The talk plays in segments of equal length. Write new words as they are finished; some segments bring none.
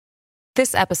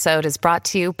This episode is brought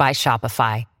to you by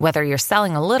Shopify. Whether you're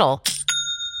selling a little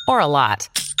or a lot,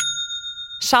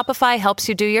 Shopify helps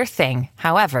you do your thing,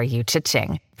 however you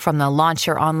cha-ching. From the launch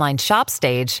your online shop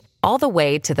stage, all the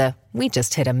way to the we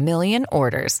just hit 1 million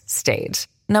orders stage.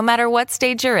 No matter what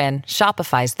stage you're in,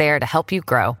 Shopify's there to help you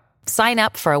grow. Sign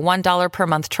up for a $1 per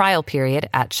month trial period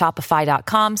at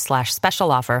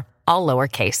shopify.com/special offer, all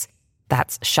lowercase.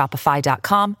 That's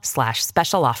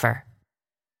shopify.com/special offer.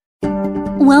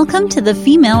 Welcome to the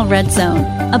Female Red Zone,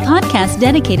 a podcast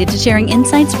dedicated to sharing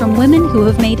insights from women who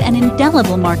have made an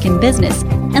indelible mark in business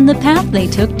and the path they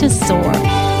took to soar.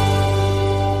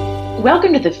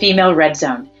 Welcome to the Female Red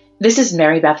Zone. This is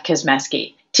Mary Beth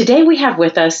Kosmeski. Today we have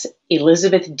with us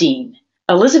Elizabeth Dean.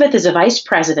 Elizabeth is a vice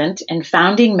president and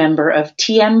founding member of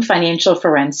TM Financial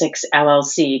Forensics,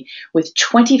 LLC, with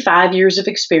 25 years of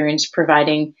experience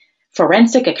providing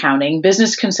forensic accounting,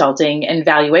 business consulting, and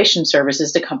valuation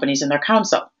services to companies and their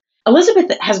counsel.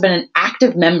 Elizabeth has been an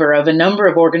active member of a number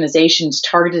of organizations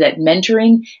targeted at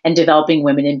mentoring and developing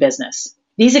women in business.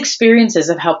 These experiences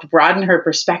have helped broaden her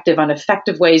perspective on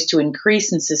effective ways to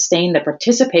increase and sustain the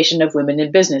participation of women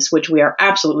in business, which we are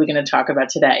absolutely going to talk about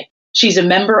today. She's a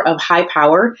member of High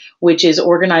Power, which is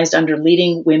organized under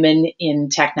Leading Women in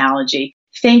Technology.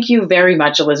 Thank you very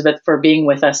much, Elizabeth, for being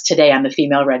with us today on the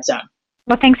Female Red Zone.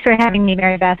 Well, thanks for having me,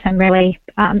 Mary Beth. I'm really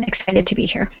excited to be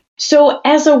here. So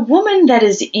as a woman that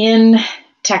is in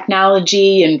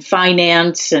technology and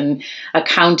finance and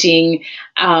accounting,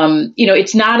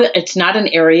 it's not an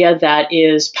area that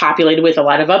is populated with a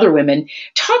lot of other women.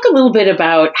 Talk a little bit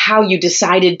about how you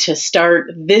decided to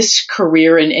start this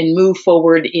career and move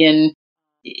forward in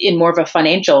more of a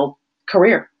financial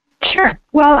career. Sure.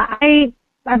 Well,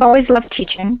 I've always loved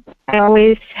teaching. I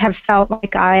always have felt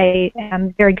like I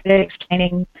am very good at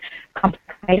explaining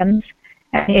complex items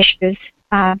and issues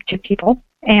to people.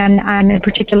 And in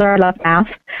particular, I love math.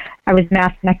 I was a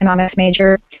math and economics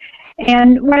major.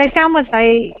 And what I found was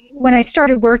when I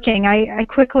started working, I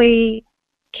quickly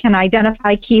can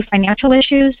identify key financial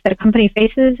issues that a company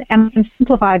faces and can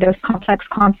simplify those complex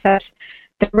concepts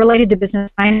that are related to business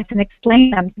science and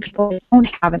explain them to people who don't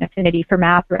have an affinity for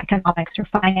math or economics or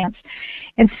finance.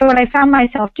 And so what I found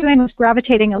myself doing was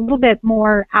gravitating a little bit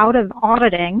more out of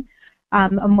auditing,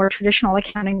 a more traditional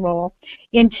accounting role,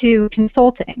 into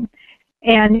consulting.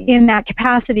 And in that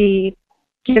capacity,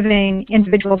 giving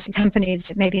individuals and companies,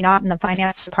 maybe not in the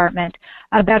finance department,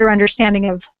 a better understanding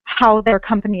of how their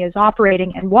company is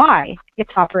operating and why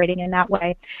it's operating in that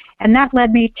way. And that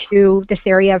led me to this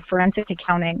area of forensic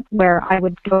accounting, where I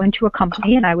would go into a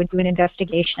company and I would do an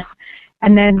investigation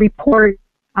and then report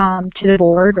to the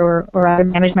board or other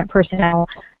management personnel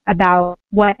about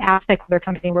what aspects of their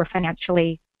company were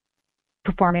financially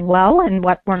performing well and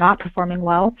what were not performing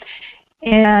well.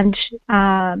 And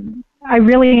I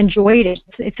really enjoyed it.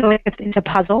 It's a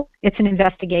puzzle. It's an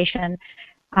investigation.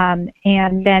 And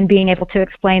then being able to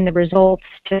explain the results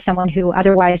to someone who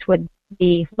otherwise would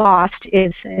be lost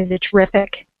is a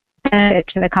terrific benefit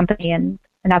to the company. And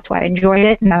that's why I enjoyed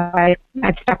it, and that's why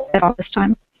I've stuck with it all this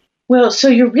time. Well, so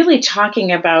you're really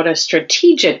talking about a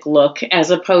strategic look as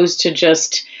opposed to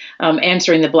just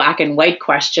answering the black and white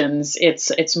questions.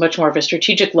 It's much more of a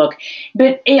strategic look.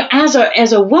 But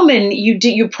as a woman,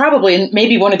 you probably, and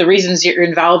maybe one of the reasons you're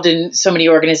involved in so many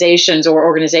organizations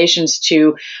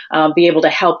to be able to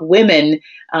help women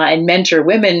and mentor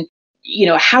women.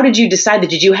 How did you decide that?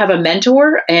 Did you have a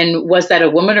mentor, and was that a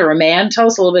woman or a man? Tell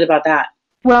us a little bit about that.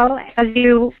 Well, as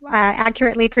you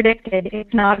accurately predicted,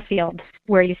 it's not a field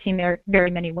where you see very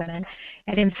many women.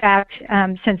 And in fact,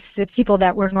 since the people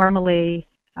that we're normally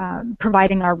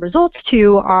providing our results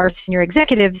to are senior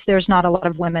executives, there's not a lot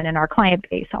of women in our client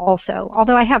base also,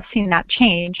 although I have seen that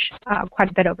change quite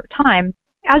a bit over time.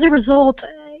 As a result,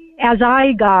 as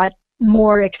I got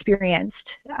more experienced,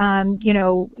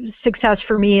 success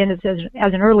for me as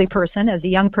an early person, as a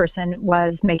young person,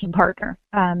 was making partner.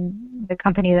 The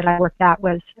company that I worked at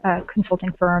was a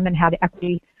consulting firm and had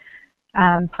equity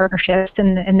partnerships,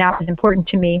 and that was important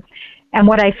to me. And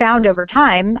what I found over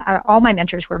time, all my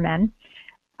mentors were men,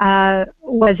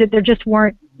 was that there just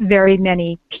weren't very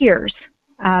many peers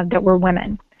that were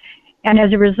women. And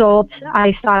as a result,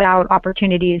 I sought out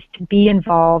opportunities to be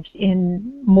involved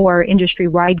in more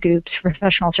industry-wide groups.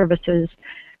 Professional services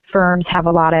firms have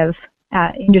a lot of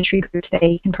industry groups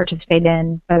they can participate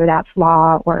in, whether that's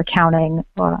law or accounting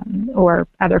or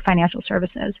other financial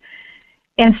services.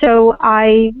 And so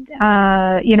I,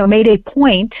 made a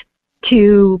point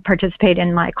to participate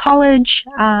in my college,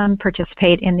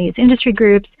 participate in these industry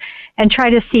groups, and try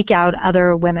to seek out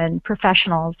other women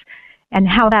professionals. And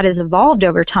how that has evolved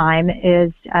over time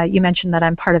is, you mentioned that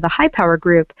I'm part of the High Power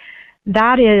group.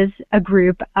 that is a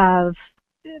group of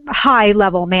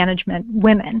high-level management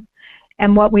women.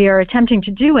 And what we are attempting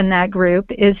to do in that group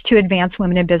is to advance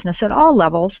women in business at all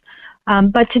levels,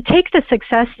 but to take the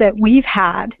success that we've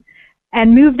had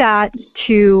and move that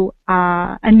to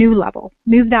a new level,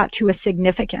 move that to a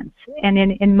significance. And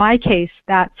in my case,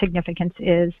 that significance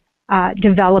is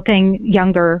developing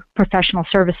younger professional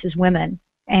services women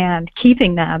and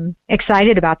keeping them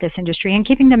excited about this industry and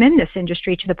keeping them in this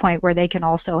industry to the point where they can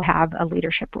also have a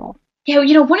leadership role.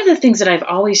 Yeah, one of the things that I've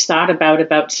always thought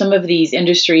about some of these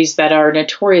industries that are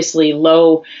notoriously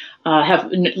low, have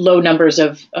low numbers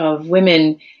of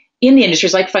women in the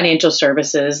industries, like financial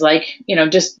services, like,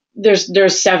 just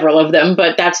there's several of them,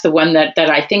 but that's the one that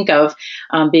I think of,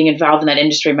 being involved in that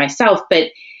industry myself.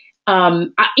 But,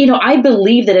 I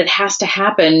believe that it has to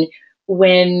happen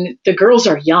when the girls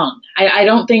are young. I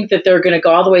don't think that they're going to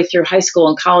go all the way through high school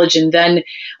and college and then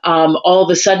all of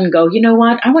a sudden go, you know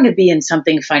what, I want to be in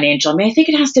something financial. I mean, I think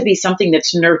it has to be something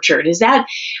that's nurtured. Is that,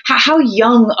 how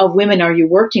young of women are you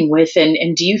working with?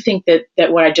 And do you think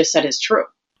that what I just said is true?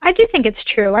 I do think it's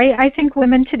true. I think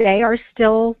women today are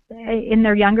still, in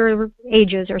their younger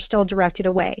ages, are still directed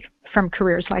away from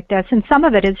careers like this. And some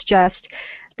of it is just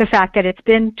the fact that it's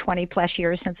been 20 plus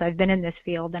years since I've been in this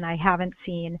field, and I haven't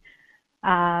seen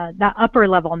the upper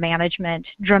level management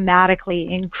dramatically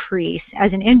increase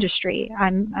as an industry.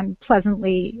 I'm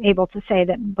pleasantly able to say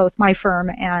that both my firm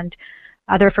and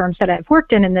other firms that I've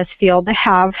worked in this field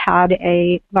have had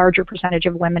a larger percentage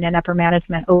of women in upper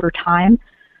management over time.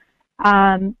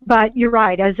 But you're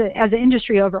right, as an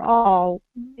industry overall,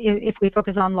 if we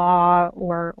focus on law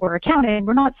or accounting,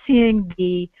 we're not seeing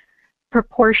the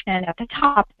proportion at the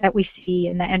top that we see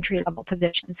in the entry-level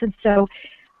positions. And so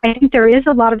I think there is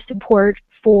a lot of support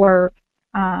for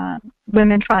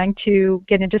women trying to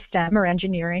get into STEM or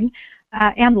engineering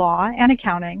and law and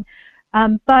accounting.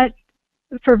 But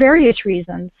for various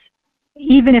reasons,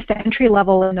 even if the entry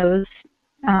level in those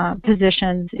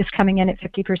positions is coming in at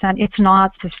 50%, it's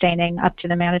not sustaining up to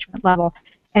the management level.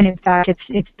 And in fact,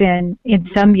 it's been in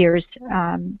some years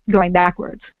going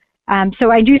backwards. So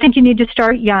I do think you need to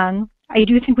start young. I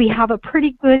do think we have a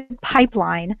pretty good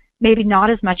pipeline, maybe not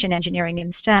as much in engineering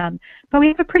and STEM, but we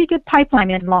have a pretty good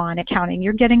pipeline in law and accounting.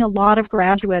 You're getting a lot of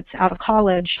graduates out of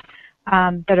college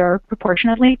that are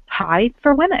proportionately high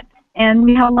for women. And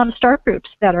we have a lot of start groups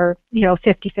that are,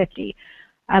 50-50.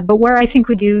 But where I think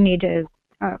we do need to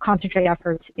concentrate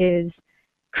efforts is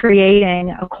creating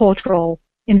a cultural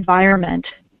environment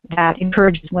that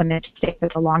encourages women to stay for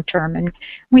the long term. And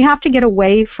we have to get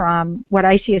away from what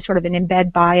I see as sort of an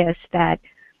embed bias that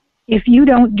if you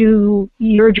don't do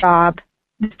your job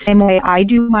the same way I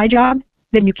do my job,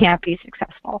 then you can't be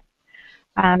successful.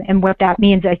 And what that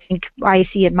means, I think I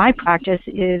see in my practice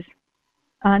is,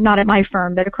 not at my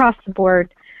firm, but across the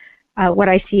board, what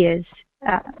I see is,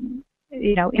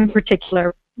 in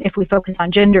particular, if we focus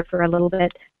on gender for a little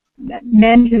bit,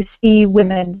 men who see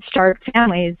women start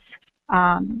families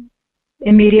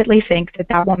immediately think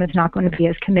that woman's not going to be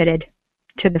as committed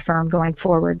to the firm going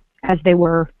forward as they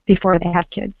were before they had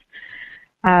kids.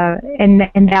 And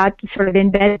that sort of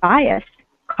embedded bias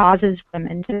causes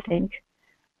women to think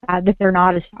that they're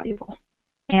not as valuable.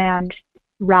 And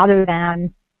rather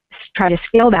than try to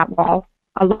scale that wall,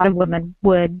 a lot of women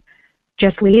would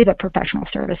just leave a professional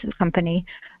services company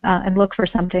and look for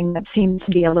something that seems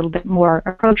to be a little bit more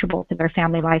approachable to their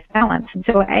family life balance. And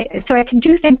so I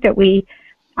do think that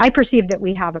I perceive that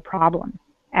we have a problem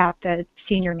at the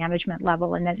senior management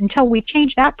level, and that until we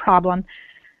change that problem,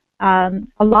 a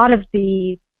lot of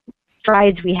the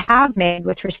strides we have made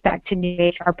with respect to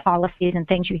new HR policies and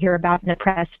things you hear about in the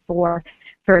press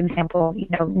for example,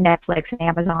 Netflix and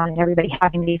Amazon and everybody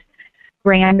having these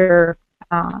grander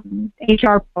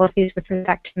HR policies with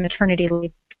respect to maternity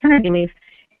leave, paternity leave,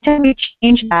 until we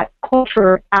change that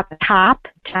culture at the top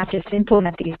to not just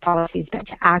implement these policies, but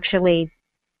to actually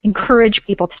encourage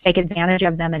people to take advantage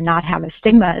of them and not have a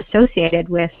stigma associated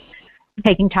with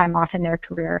taking time off in their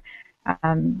career. I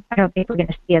don't think we're going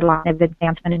to see a lot of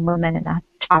advancement in women in the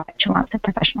top echelons of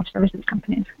professional services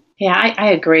companies. Yeah,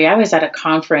 I agree. I was at a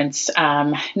conference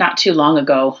not too long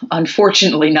ago,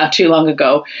 unfortunately not too long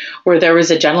ago, where there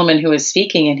was a gentleman who was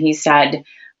speaking, and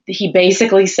he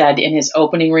basically said in his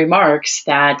opening remarks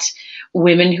that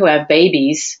women who have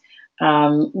babies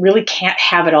really can't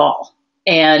have it all.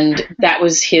 And that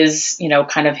was his,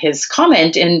 kind of his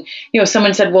comment. And,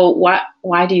 someone said, well,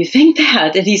 why do you think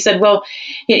that? And he said, well,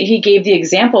 he gave the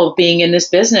example of being in this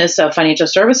business of financial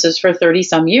services for 30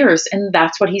 some years. And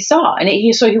that's what he saw. And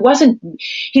so he wasn't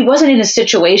in a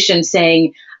situation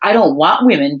saying, I don't want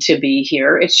women to be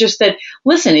here. It's just that,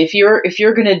 listen, if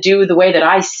you're going to do the way that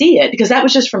I see it, because that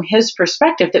was just from his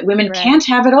perspective, that women can't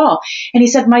have it all. And he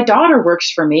said, my daughter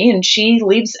works for me and she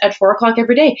leaves at 4:00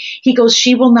 every day. He goes,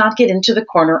 she will not get into the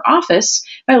corner office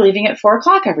by leaving at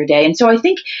 4:00 every day. And so I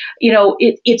think,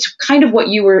 it's kind of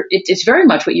it's very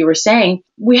much what you were saying.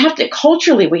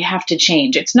 Culturally, we have to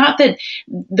change. It's not that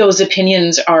those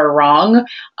opinions are wrong.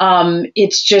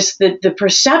 It's just that the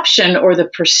perception or the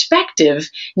perspective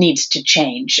needs to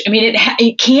change. I mean,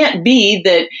 it can't be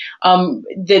that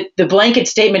that the blanket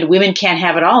statement women can't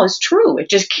have it all is true. It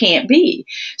just can't be.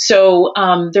 So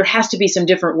there has to be some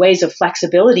different ways of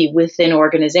flexibility within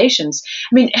organizations.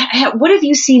 I mean, what have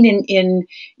you seen in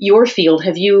your field?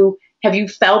 Have you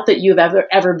felt that you've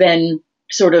ever been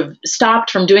sort of stopped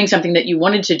from doing something that you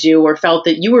wanted to do, or felt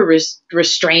that you were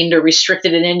restrained or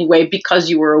restricted in any way because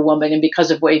you were a woman and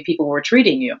because of the way people were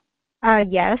treating you?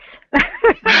 Yes.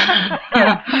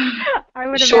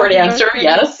 Short answer,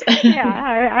 yes.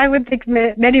 I would think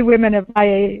many women of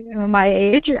my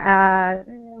age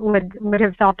would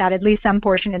have felt that at least some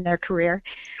portion in their career.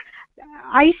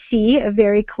 I see a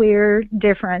very clear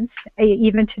difference,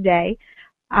 even today,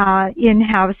 in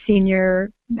how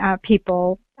senior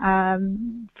people,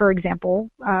 for example,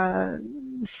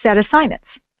 set assignments.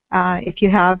 If you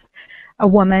have a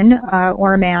woman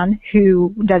or a man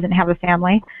who doesn't have a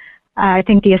family, I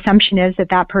think the assumption is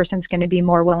that person's going to be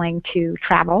more willing to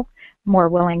travel, more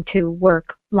willing to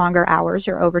work longer hours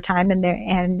or overtime,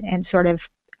 and sort of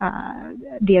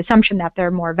the assumption that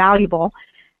they're more valuable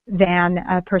than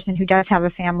a person who does have a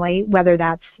family, whether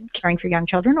that's caring for young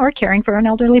children or caring for an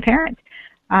elderly parent,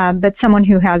 but someone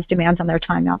who has demands on their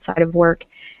time outside of work.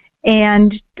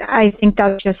 And I think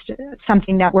that's just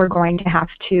something that we're going to have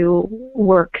to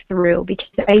work through,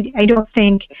 because I don't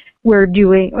think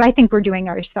I think we're doing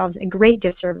ourselves a great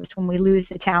disservice when we lose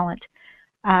the talent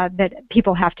that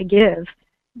people have to give,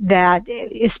 that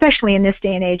especially in this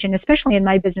day and age, and especially in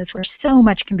my business where so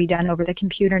much can be done over the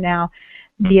computer now,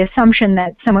 the assumption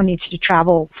that someone needs to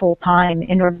travel full time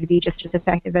in order to be just as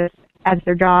effective as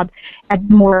their job at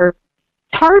more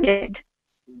targeted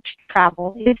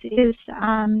travel is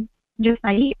just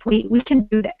naive. We can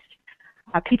do this.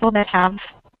 People that have,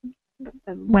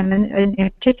 women in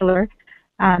particular,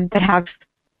 that have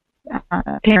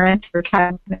parents or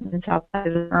child commitments outside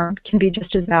of the firm can be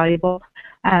just as valuable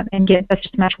and get just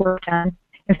as much work done.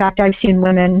 In fact, I've seen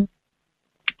women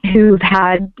who've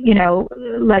had,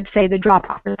 let's say the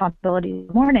drop-off responsibility in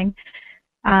the morning,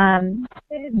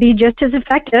 be just as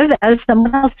effective as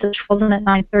someone else that's chosen at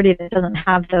 9:30 that doesn't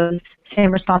have those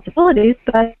same responsibilities,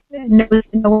 but knows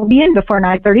will be in before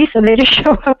 9:30, so they just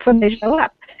show up when they show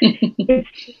up. It's,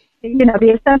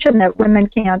 the assumption that women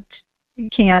can't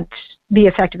be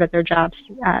effective at their jobs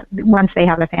once they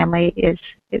have a family is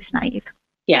naive.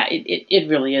 Yeah, it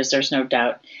really is. There's no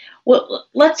doubt. Well,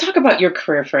 let's talk about your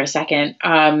career for a second.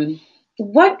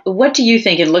 What do you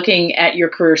think, in looking at your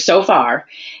career so far,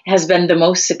 has been the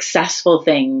most successful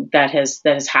thing that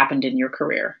has happened in your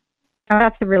career? Oh,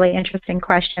 that's a really interesting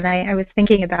question. I was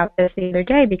thinking about this the other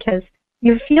day, because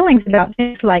your feelings about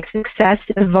things like success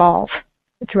evolve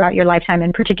throughout your lifetime,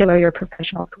 in particular your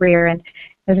professional career. And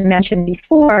as I mentioned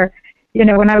before,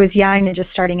 when I was young and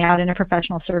just starting out in a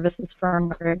professional services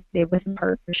firm where it was a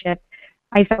partnership,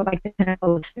 I felt like the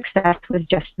pinnacle of success was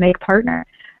just to make partner.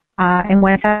 And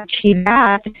once I achieved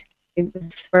that, it was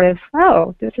sort of,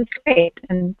 oh, this is great.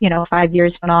 And, 5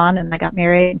 years went on and I got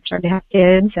married and started to have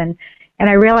kids. And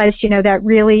I realized, that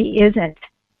really isn't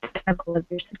the pinnacle of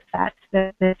your success.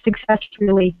 The success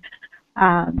really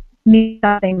means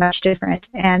something much different.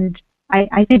 And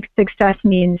I think success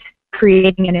means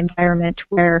creating an environment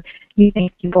where you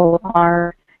think people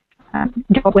are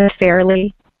dealt with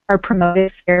fairly, are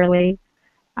promoted fairly,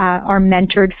 are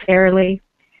mentored fairly.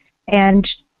 And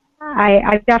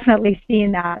I've definitely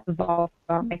seen that evolve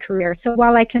throughout my career. So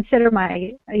while I consider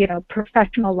my,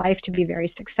 professional life to be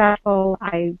very successful,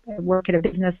 I work at a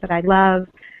business that I love.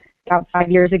 About 5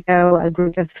 years ago, a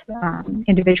group of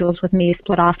individuals with me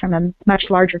split off from a much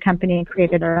larger company and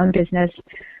created our own business.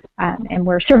 And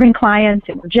we're serving clients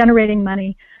and we're generating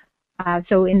money.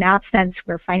 So in that sense,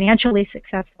 we're financially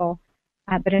successful.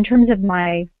 But in terms of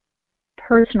my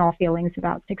personal feelings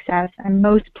about success, I'm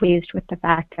most pleased with the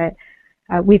fact that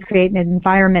we've created an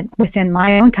environment within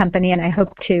my own company, and I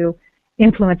hope to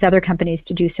influence other companies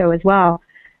to do so as well,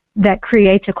 that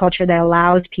creates a culture that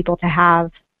allows people to have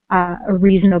a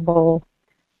reasonable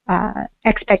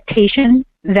expectation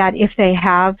that if they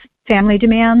have family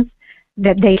demands,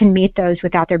 that they can meet those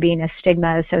without there being a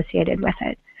stigma associated with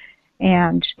it.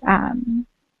 And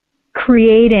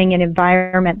creating an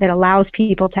environment that allows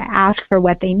people to ask for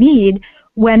what they need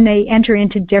when they enter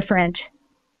into different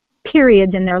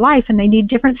periods in their life and they need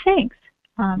different things.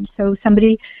 So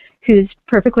somebody who's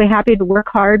perfectly happy to work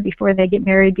hard before they get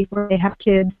married, before they have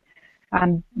kids,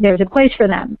 there's a place for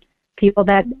them. People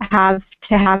that have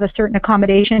to have a certain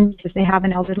accommodation because they have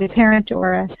an elderly parent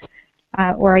or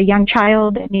a young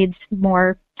child that needs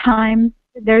more time,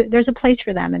 there's a place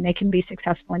for them, and they can be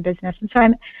successful in business. And so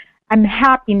I'm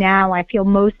happy now. I feel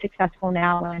most successful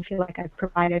now when I feel like I've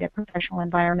provided a professional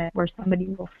environment where somebody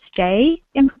will stay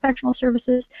in professional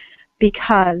services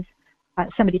because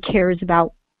somebody cares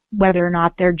about whether or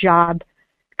not their job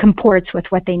comports with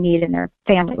what they need in their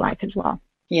family life as well.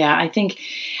 Yeah, I think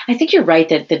you're right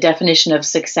that the definition of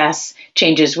success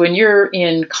changes. When you're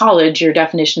in college, your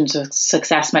definitions of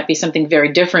success might be something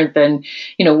very different than,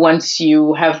 once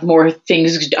you have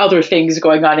other things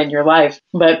going on in your life.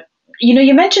 But,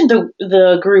 you mentioned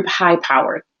the group High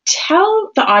Power.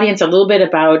 Tell the audience a little bit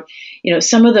about,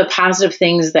 some of the positive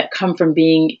things that come from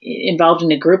being involved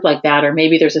in a group like that, or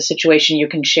maybe there's a situation you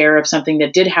can share of something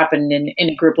that did happen in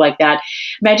a group like that.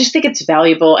 I just think it's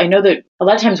valuable. I know that a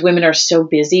lot of times women are so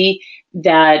busy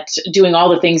that doing all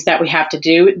the things that we have to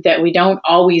do that we don't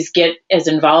always get as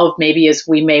involved maybe as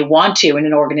we may want to in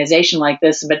an organization like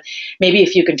this. But maybe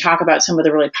if you can talk about some of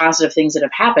the really positive things that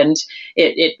have happened,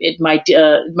 it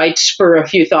might spur a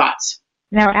few thoughts.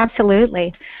 No,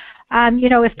 absolutely.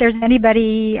 If there's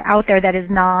anybody out there that has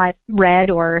not read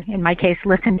or, in my case,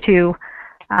 listened to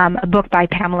a book by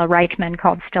Pamela Reichman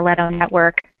called Stiletto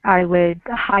Network, I would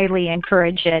highly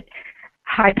encourage it.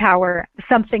 High Power,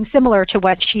 something similar to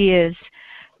what she is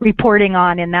reporting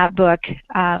on in that book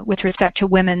with respect to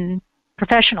women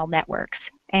professional networks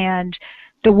and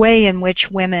the way in which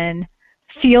women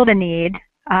feel the need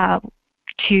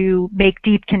to make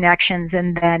deep connections,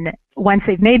 and then once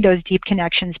they've made those deep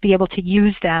connections, be able to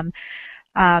use them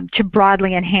to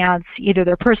broadly enhance either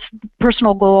their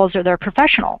personal goals or their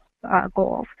professional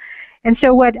goals. And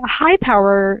so what High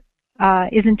Power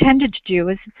is intended to do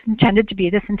is it's intended to be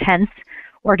this intense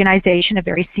organization of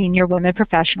very senior women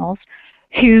professionals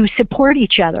who support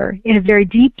each other in a very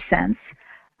deep sense,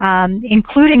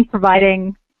 including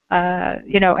providing,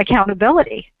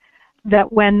 accountability.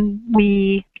 That when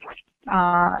we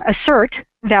assert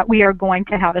that we are going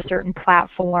to have a certain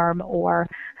platform or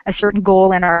a certain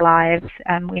goal in our lives,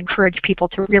 we encourage people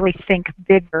to really think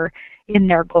bigger in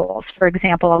their goals. For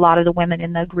example, a lot of the women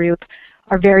in the group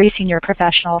are very senior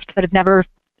professionals that have never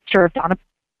served on a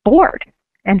board.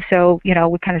 And so, we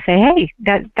kind of say, hey,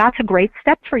 that's a great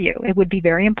step for you. It would be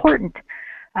very important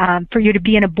for you to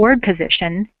be in a board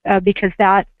position because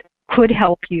that could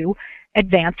help you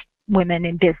advance women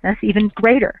in business even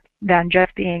greater than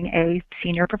just being a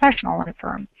senior professional in a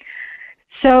firm.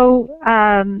 So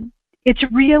it's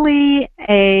really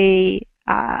a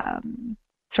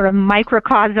sort of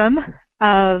microcosm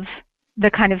of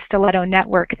the kind of Stiletto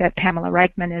network that Pamela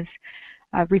Reichman is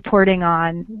reporting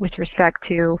on with respect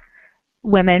to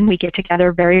women. We get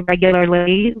together very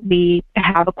regularly. We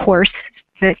have a course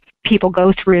that people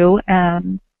go through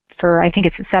for, I think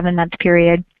it's a 7-month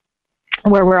period,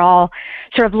 where we're all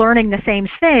sort of learning the same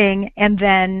thing. And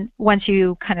then once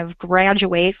you kind of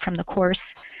graduate from the course,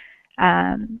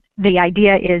 the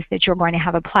idea is that you're going to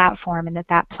have a platform, and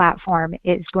that platform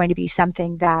is going to be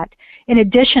something that, in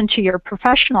addition to your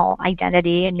professional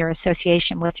identity and your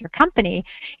association with your company,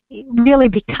 it really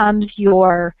becomes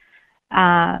your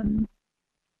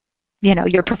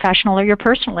your professional or your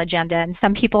personal agenda. And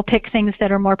some people pick things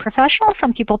that are more professional,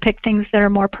 some people pick things that are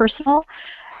more personal.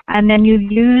 And then you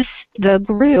use the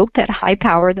group at High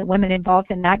Power, the women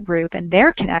involved in that group and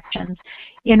their connections,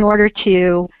 in order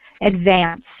to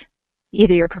advance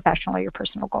either your professional or your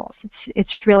personal goals. It's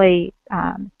really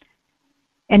an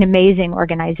amazing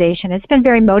organization. It's been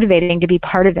very motivating to be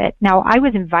part of it. Now, I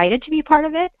was invited to be part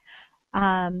of it,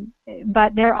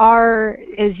 but there are,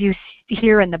 as you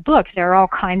hear in the book, there are all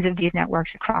kinds of these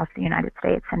networks across the United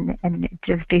States, and it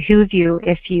just behooves you,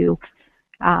 if you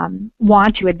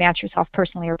want to advance yourself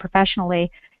personally or professionally,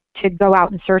 to go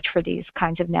out and search for these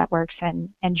kinds of networks and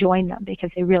join them, because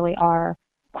they really are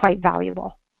quite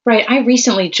valuable. Right. I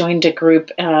recently joined a group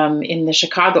in the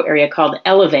Chicago area called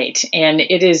Elevate, and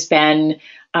it has been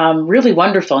really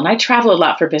wonderful. And I travel a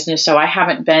lot for business, so I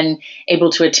haven't been able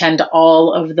to attend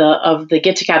all of the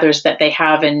get-togethers that they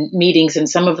have and meetings. And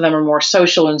some of them are more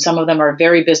social, and some of them are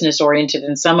very business-oriented,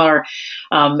 and some are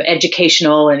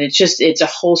educational, and it's a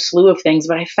whole slew of things.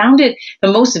 But I found it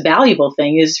the most valuable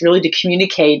thing is really to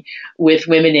communicate with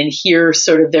women and hear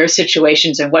sort of their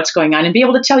situations and what's going on, and be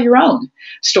able to tell your own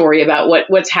story about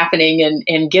what's happening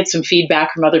and get some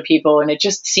feedback from other people. And it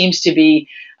just seems to be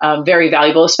very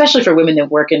valuable, especially for women that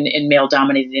work in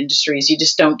male-dominated industries. You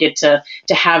just don't get to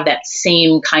have that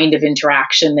same kind of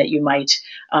interaction that you might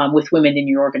with women in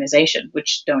your organization,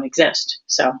 which don't exist.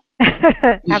 So,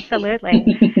 absolutely,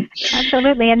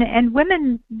 absolutely, and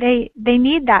women they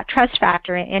need that trust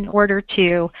factor in order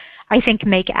to, I think,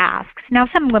 make asks. Now,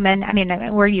 some women, I mean,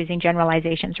 we're using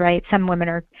generalizations, right? Some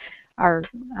women are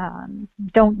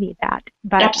don't need that,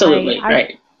 but absolutely,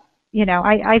 right.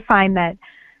 I find that.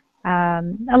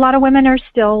 A lot of women are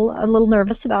still a little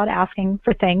nervous about asking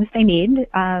for things they need,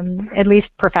 at least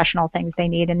professional things they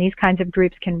need, and these kinds of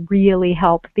groups can really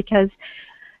help because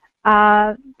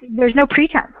there's no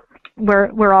pretense.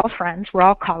 We're all friends, we're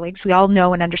all colleagues, we all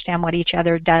know and understand what each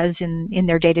other does in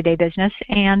their day-to-day business,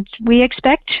 and we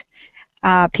expect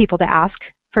people to ask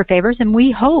for favors, and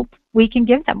we hope we can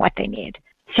give them what they need.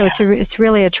 So it's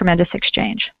really a tremendous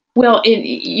exchange. Well,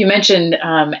 you mentioned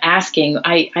asking.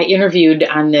 I interviewed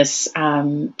on this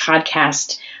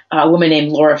podcast a woman named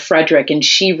Laura Frederick, and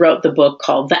she wrote the book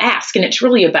called The Ask, and it's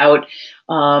really about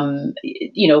fundraising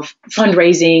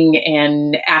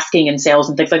and asking and sales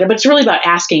and things like that. But it's really about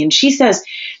asking, and she says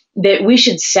that we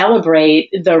should celebrate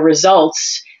the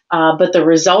results. But the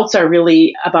results are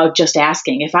really about just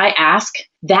asking. If I ask,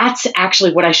 that's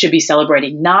actually what I should be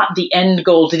celebrating, not the end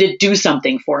goal. Did it do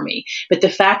something for me? But the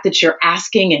fact that you're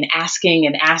asking and asking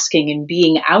and asking and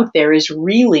being out there is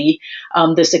really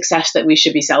the success that we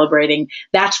should be celebrating.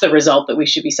 That's the result that we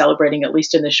should be celebrating, at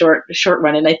least in the short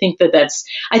run. And I think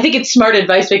it's smart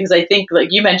advice, because I think, like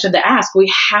you mentioned, the ask,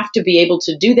 we have to be able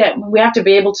to do that. We have to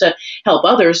be able to help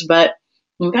others, but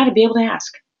we've got to be able to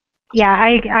ask. Yeah,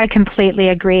 I completely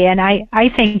agree. And I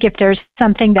think if there's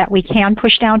something that we can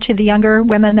push down to the younger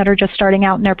women that are just starting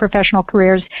out in their professional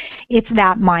careers, it's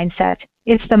that mindset.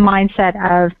 It's the mindset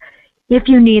of, if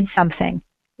you need something,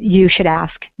 you should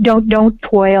ask. Don't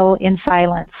toil in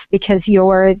silence, because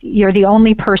you're the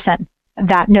only person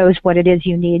that knows what it is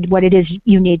you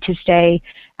need to stay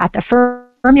at the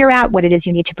firm you're at, what it is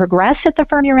you need to progress at the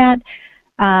firm you're at.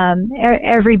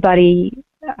 Everybody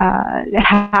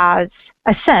has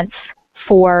a sense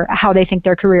for how they think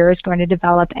their career is going to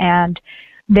develop, and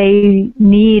they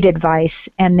need advice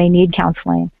and they need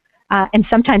counseling. And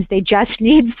sometimes they just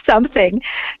need something.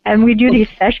 And we do these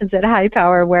sessions at High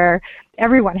Power where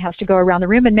everyone has to go around the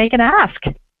room and make an ask.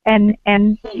 And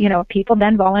people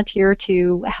then volunteer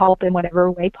to help in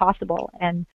whatever way possible.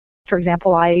 And for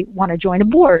example, I want to join a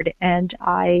board, and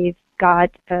I've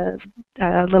got a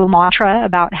little mantra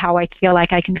about how I feel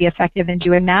like I can be effective in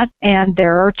doing that. And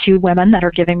there are 2 women that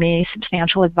are giving me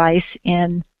substantial advice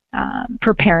in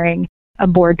preparing a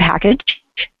board package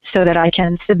so that I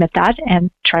can submit that and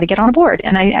try to get on a board.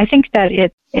 And I think that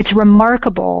it's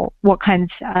remarkable what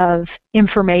kinds of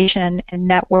information and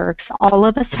networks all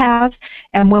of us have.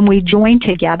 And when we join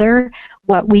together,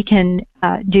 what we can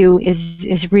do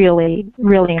is really,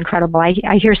 really incredible.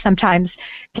 I hear sometimes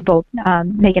people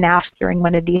make an ask during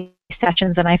one of these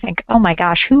sessions, and I think, oh my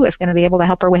gosh, who is going to be able to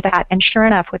help her with that? And sure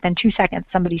enough, within 2 seconds,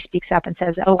 somebody speaks up and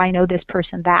says, oh, I know this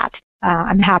person that.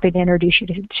 I'm happy to introduce you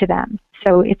to them.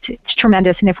 So it's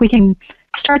tremendous. And if we can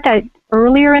start that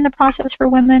earlier in the process for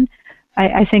women,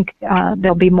 I think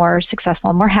they'll be more successful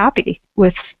and more happy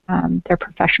with their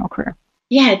professional career.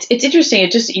 Yeah, it's interesting.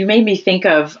 You made me think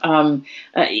of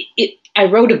I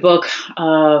wrote a book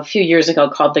a few years ago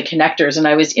called The Connectors, and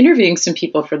I was interviewing some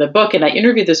people for the book, and I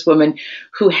interviewed this woman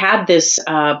who had this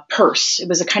purse. It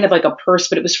was a kind of like a purse,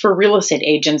 but it was for real estate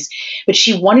agents, but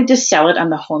she wanted to sell it on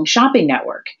the Home Shopping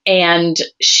Network, and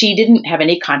she didn't have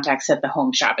any contacts at the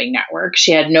Home Shopping Network.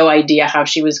 She had no idea how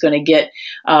she was going to get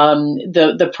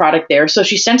the product there, so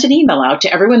she sent an email out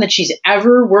to everyone that she's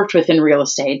ever worked with in real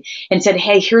estate and said,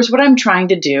 hey, here's what I'm trying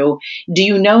to do. Do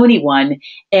you know anyone?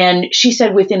 And she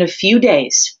said within a few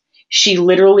days, she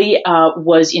literally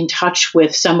was in touch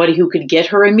with somebody who could get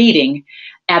her a meeting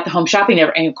at the Home Shopping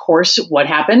Network. And of course, what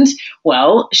happened?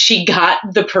 Well, she got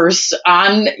the purse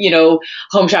on,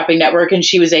 Home Shopping Network, and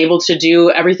she was able to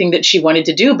do everything that she wanted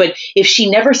to do. But if she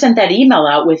never sent that email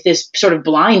out with this sort of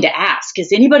blind ask,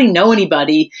 does anybody know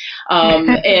anybody?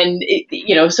 And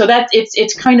so that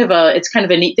it's kind of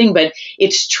a neat thing, but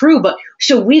it's true. But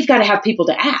so we've got to have people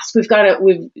to ask.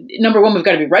 Number one, we've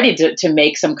got to be ready to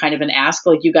make some kind of an ask,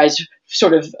 like you guys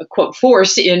sort of quote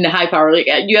force in High Power. Like,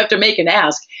 you have to make an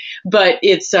ask, but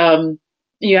it's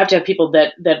you have to have people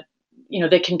that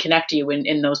that can connect you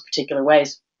in those particular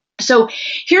ways. So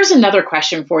here's another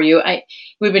question for you.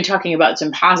 We've been talking about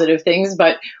some positive things,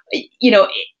 but in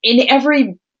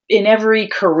every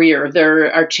career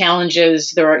there are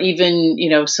challenges. There are even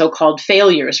so-called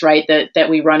failures, right? That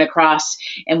we run across,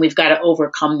 and we've got to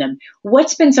overcome them.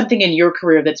 What's been something in your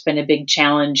career that's been a big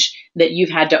challenge that you've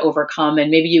had to overcome, and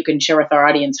maybe you can share with our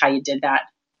audience how you did that?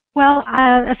 Well,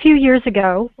 a few years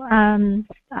ago,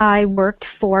 I worked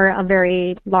for a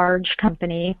very large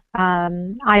company.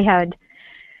 I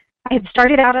had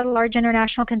started out at a large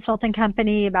international consulting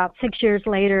company. About 6 years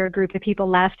later, a group of people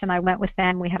left, and I went with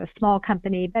them. We had a small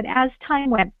company, but as time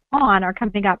went on, our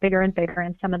company got bigger and bigger,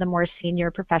 and some of the more senior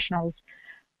professionals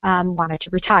wanted to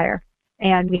retire.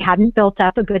 And we hadn't built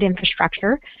up a good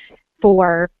infrastructure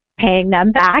for paying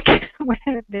them back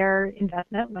their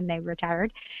investment when they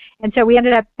retired. And so we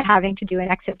ended up having to do an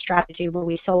exit strategy where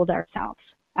we sold ourselves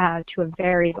to a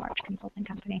very large consulting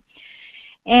company.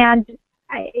 And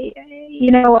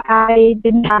I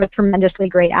didn't have a tremendously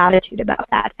great attitude about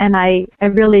that, and I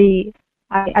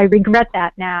regret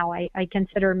that now. I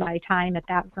consider my time at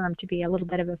that firm to be a little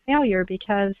bit of a failure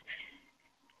because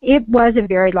it was a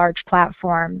very large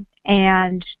platform,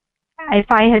 and I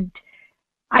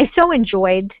so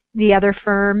enjoyed the other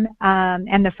firm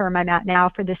and the firm I'm at now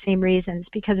for the same reasons,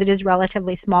 because it is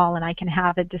relatively small and I can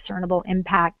have a discernible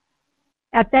impact.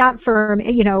 At that firm,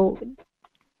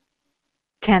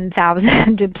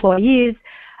 10,000 employees,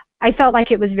 I felt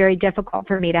like it was very difficult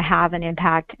for me to have an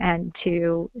impact and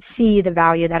to see the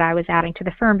value that I was adding to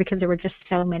the firm because there were just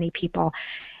so many people.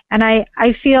 And I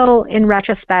feel in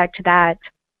retrospect that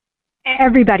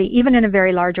everybody, even in a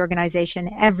very large organization,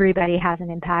 everybody has an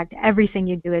impact. Everything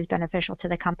you do is beneficial to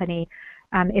the company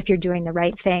if you're doing the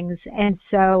right things. And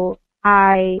so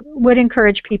I would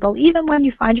encourage people, even when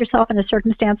you find yourself in a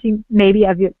circumstance maybe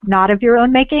not of your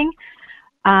own making,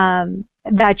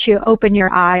 that you open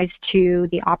your eyes to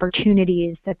the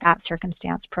opportunities that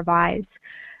circumstance provides.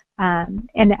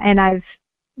 And I've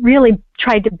really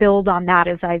tried to build on that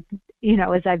as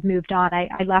I've moved on.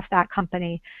 I left that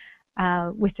company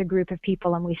with a group of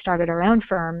people, and we started our own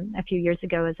firm a few years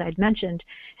ago, as I'd mentioned.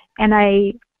 And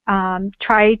I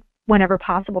try whenever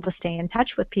possible to stay in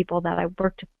touch with people that I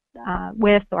worked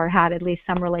with or had at least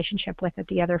some relationship with at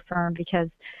the other firm, because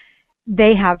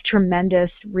they have tremendous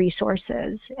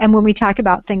resources. And when we talk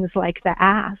about things like the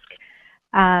ask,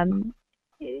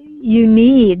 you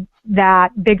need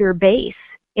that bigger base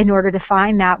in order to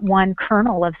find that one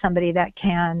kernel of somebody that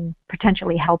can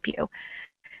potentially help you.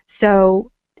 So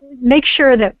make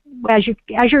sure that as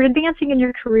you're advancing in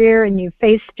your career and you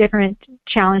face different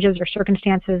challenges or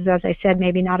circumstances, as I said,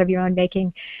 maybe not of your own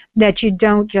making, that you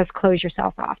don't just close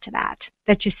yourself off to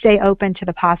that you stay open to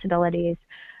the possibilities,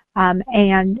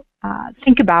 and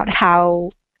think about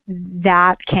how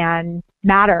that can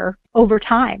matter over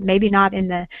time. Maybe not in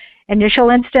the initial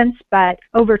instance, but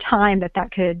over time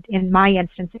that could, in my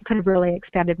instance, it could have really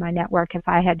expanded my network if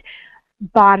I had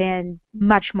bought in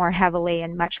much more heavily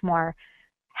and much more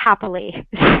happily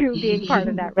to being part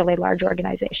of that really large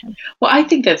organization. Well, I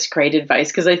think that's great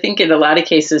advice, because I think in a lot of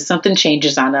cases something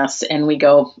changes on us and we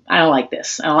go, I don't like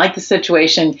this. I don't like the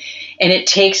situation. And it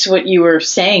takes what you were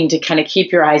saying to kind of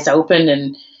keep your eyes open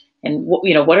and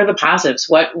what are the positives?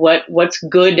 What's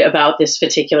good about this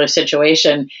particular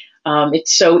situation?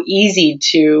 It's so easy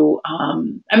to,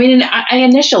 I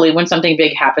initially, when something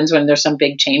big happens, when there's some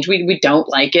big change, we don't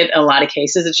like it. In a lot of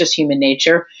cases, it's just human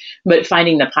nature. But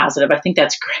finding the positive, I think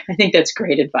that's great. I think that's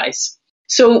great advice.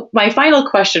 So my final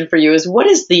question for you is,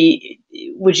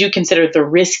 would you consider the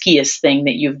riskiest thing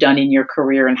that you've done in your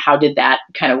career, and how did that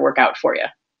kind of work out for you?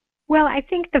 Well, I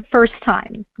think the first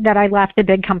time that I left a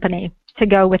big company to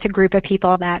go with a group of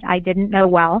people that I didn't know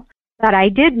well, but I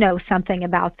did know something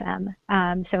about them.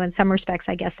 So in some respects,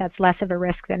 I guess that's less of a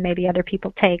risk than maybe other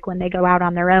people take when they go out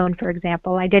on their own, for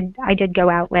example. I did go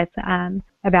out with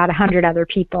about 100 other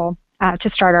people to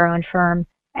start our own firm.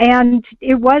 And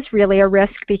it was really a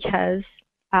risk because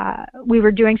we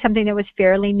were doing something that was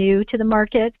fairly new to the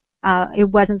market. It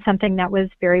wasn't something that was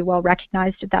very well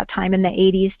recognized at that time in the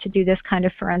 80s. To do this kind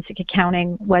of forensic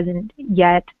accounting wasn't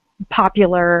yet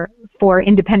popular for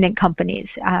independent companies.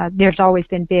 There's always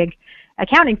been big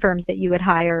accounting firms that you would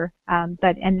hire,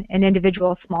 but an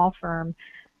individual small firm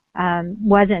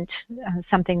wasn't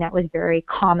something that was very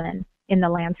common in the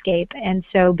landscape. And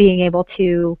so being able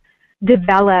to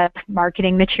develop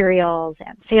marketing materials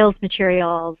and sales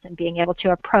materials and being able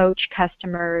to approach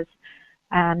customers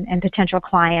and potential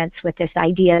clients with this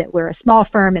idea that we're a small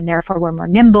firm and therefore we're more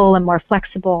nimble and more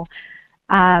flexible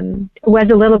was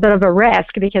a little bit of a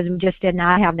risk, because we just did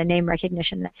not have the name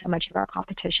recognition that so much of our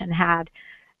competition had.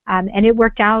 And it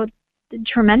worked out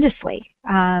tremendously.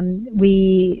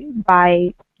 We,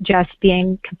 by just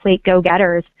being complete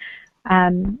go-getters,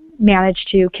 managed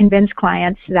to convince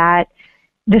clients that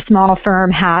the small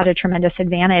firm had a tremendous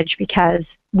advantage because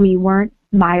we weren't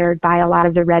mired by a lot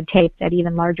of the red tape that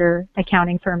even larger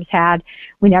accounting firms had.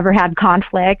 We never had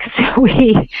conflicts.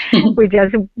 We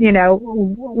just,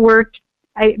 worked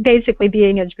basically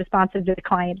being as responsive to the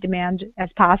client demand as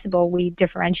possible. We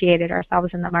differentiated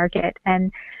ourselves in the market,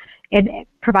 and it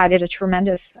provided a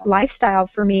tremendous lifestyle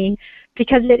for me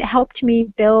because it helped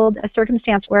me build a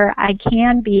circumstance where I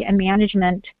can be a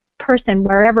management person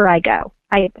wherever I go.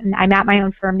 I'm at my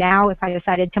own firm now. If I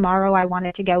decided tomorrow I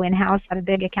wanted to go in-house at a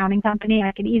big accounting company,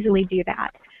 I could easily do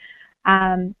that.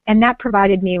 And that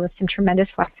provided me with some tremendous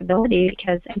flexibility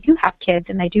because I do have kids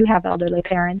and I do have elderly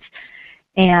parents.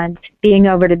 And being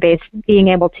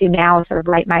able to now sort of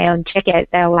write my own ticket,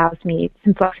 that allows me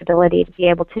some flexibility to be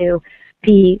able to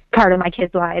be part of my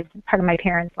kids' lives, part of my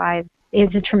parents' lives,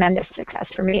 is a tremendous success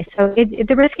for me. So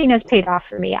the riskiness paid off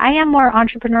for me. I am more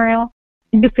entrepreneurial.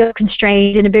 I do feel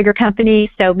constrained in a bigger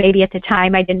company, so maybe at the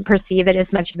time I didn't perceive it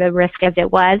as much of a risk as it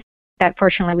was. But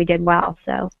fortunately, we did well,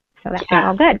 so that's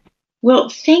all good. Well,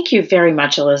 thank you very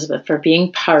much, Elizabeth, for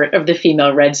being part of the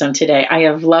Female Red Zone today. I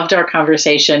have loved our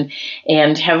conversation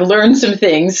and have learned some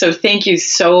things, so thank you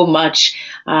so much.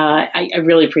 I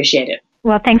really appreciate it.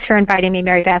 Well, thanks for inviting me,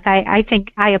 Mary Beth. I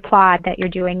think I applaud that you're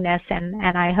doing this,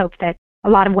 and I hope that a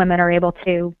lot of women are able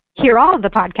to hear all of the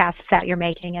podcasts that you're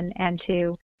making and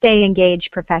to stay engaged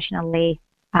professionally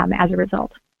as a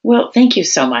result. Well, thank you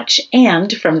so much.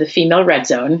 And from the Female Red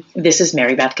Zone, this is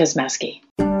Mary Beth Kosmeski.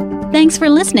 Thanks for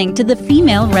listening to The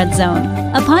Female Red Zone,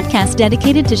 a podcast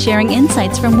dedicated to sharing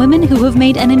insights from women who have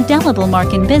made an indelible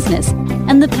mark in business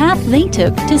and the path they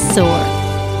took to soar.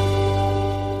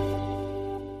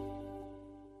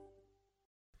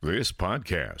 This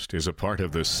podcast is a part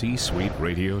of the C-Suite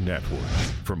Radio Network.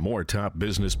 For more top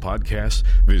business podcasts,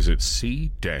 visit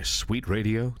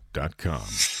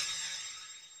c-suiteradio.com.